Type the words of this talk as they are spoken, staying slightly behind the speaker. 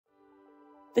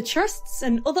The trusts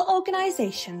and other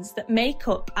organisations that make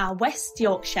up our West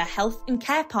Yorkshire Health and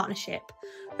Care Partnership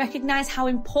recognise how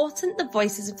important the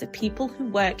voices of the people who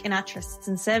work in our trusts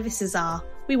and services are.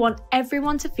 We want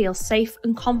everyone to feel safe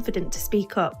and confident to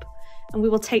speak up, and we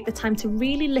will take the time to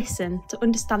really listen to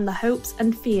understand the hopes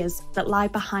and fears that lie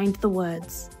behind the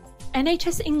words.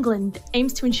 NHS England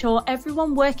aims to ensure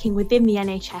everyone working within the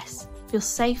NHS feels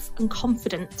safe and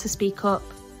confident to speak up.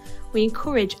 We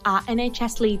encourage our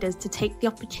NHS leaders to take the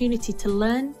opportunity to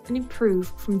learn and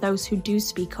improve from those who do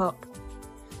speak up.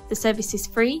 The service is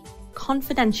free,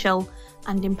 confidential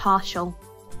and impartial.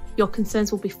 Your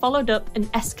concerns will be followed up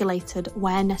and escalated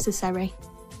where necessary.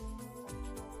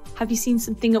 Have you seen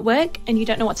something at work and you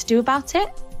don't know what to do about it?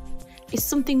 Is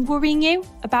something worrying you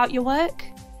about your work?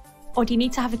 Or do you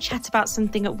need to have a chat about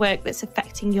something at work that's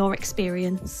affecting your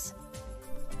experience?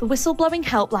 The Whistleblowing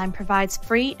Helpline provides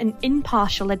free and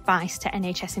impartial advice to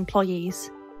NHS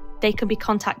employees. They can be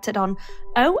contacted on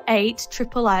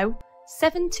 08000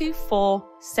 724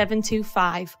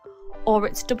 725 or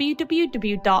at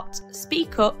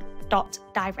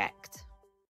www.speakup.direct.